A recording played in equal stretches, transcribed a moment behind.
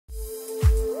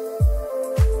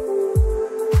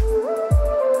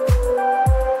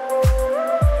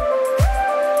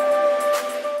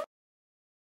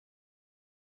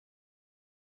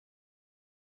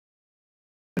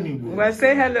Well,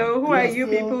 say hello. Who are you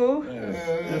people?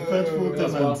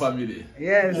 That's one family.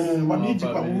 Yes.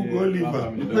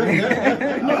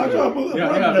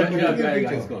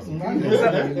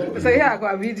 So yeah, I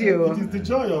got a video. It is the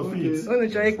joy of it. The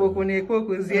joy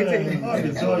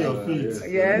of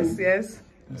it. Yes, yes.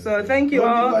 So thank you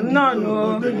all.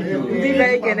 No.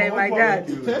 My dad.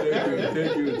 Thank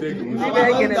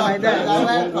you. My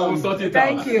dad.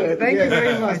 Thank you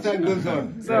very much.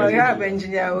 So you have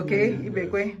engineer, okay?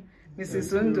 Ibekwe,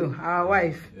 Mrs. Sundu, our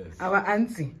wife, our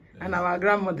auntie, and our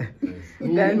grandmother.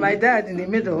 Then my dad in the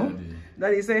middle.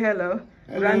 Daddy say hello.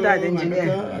 Granddad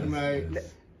engineer. And my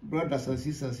brothers and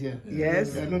sisters here.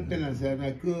 Yes. They are not tenants, they are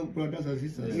my co-brothers and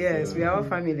sisters. Yes, we are all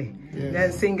family. Yes.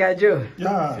 Then Singer Joe.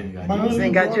 Yeah.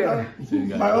 Singer Joe.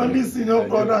 My only senior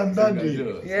brother and daddy.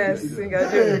 Yes, Singer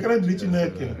Joe.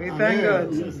 We thank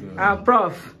God. Our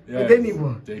prof. Thank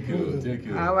you.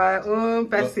 Our own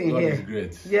person God here. is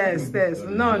great. Yes.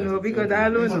 No, because I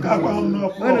don't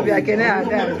know. Be a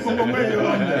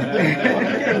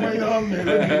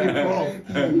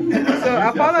So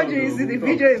apologies, the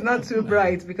video is not too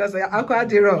bright because I acquired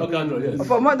the rock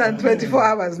for more than 24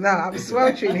 hours now. I'm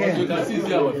sweltering here. You can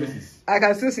see our faces. I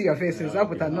can still see your faces. I'll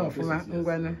put enough for my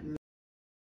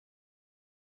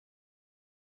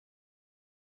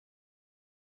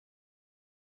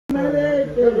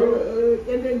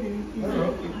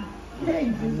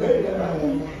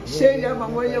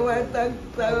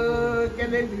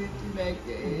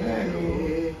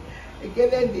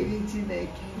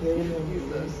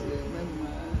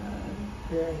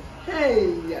Hey,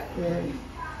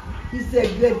 he's a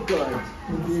great God.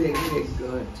 He's a great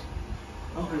God.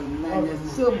 Oh, man,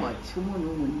 so much.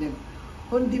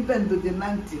 On depend on the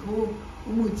 90 who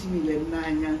much million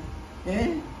nanya.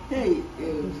 Hey,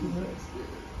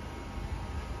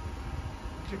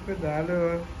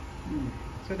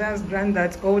 So that's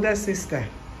Granddad's older sister.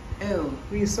 Oh.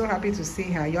 We're so happy to see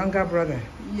her younger brother.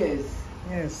 Yes.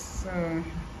 Yes. So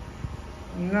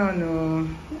no.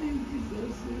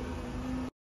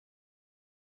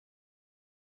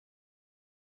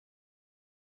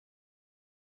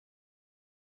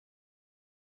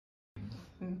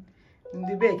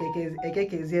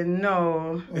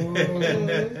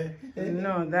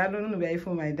 No, that don't be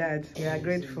for my dad. We are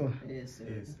grateful. Yes.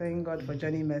 Thank God for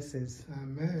Johnny Mercies.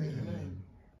 Amen.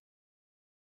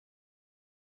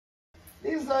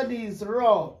 This one is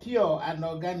raw, pure, and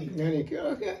organic.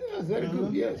 Okay, that's very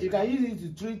good, yes. You can use it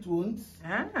to treat wounds.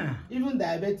 Even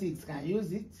diabetics can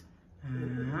use it.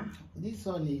 This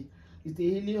honey is the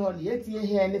healing honey. Yet you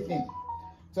hear anything.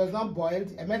 So it's not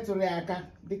boiled. I met to react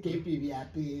the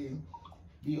KP,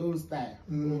 the old style.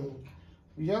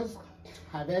 We just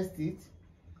harvest it,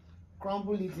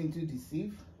 crumble it into the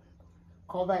sieve,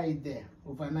 cover it there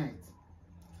overnight.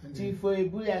 Till for a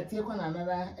bull, I take on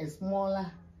a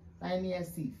smaller, tinier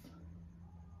sieve.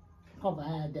 Cover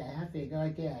it there. Have a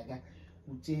guy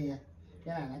here.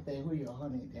 Yeah, I tell who your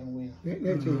honey then will.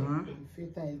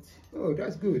 Filter it. Oh,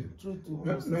 that's good. True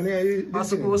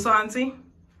to auntie?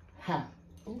 Ha.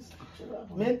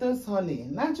 Mentos honey,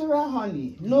 natural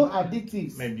honey, no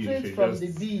additives, straight from the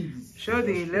bees. Show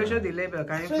the label.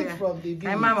 Can you straight from the bees.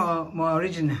 I'm more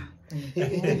original.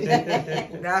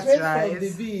 That's straight right. From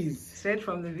the bees. Straight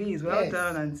from the bees. Well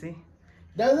done, auntie.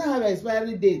 Doesn't have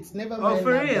expiry date. Never mind. Oh,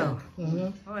 for real?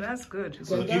 Oh, that's good.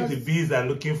 So if the bees are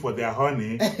looking for their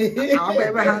honey, now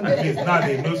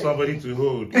they know somebody to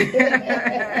hold.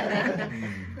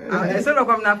 Eso lo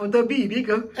come na photo bee,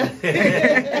 because.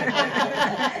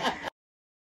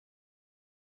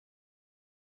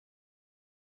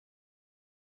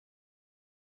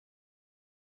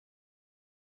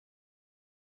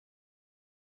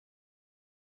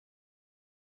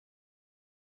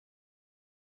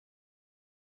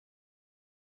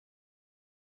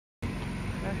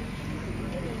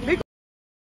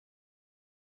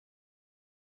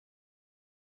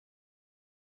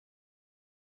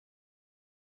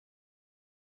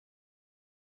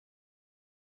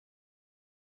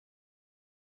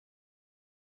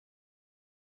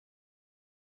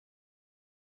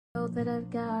 That I've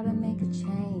gotta make a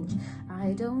change.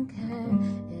 I don't care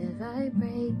if I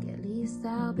break, at least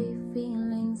I'll be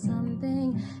feeling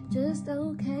something. Just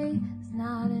okay, it's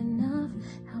not enough.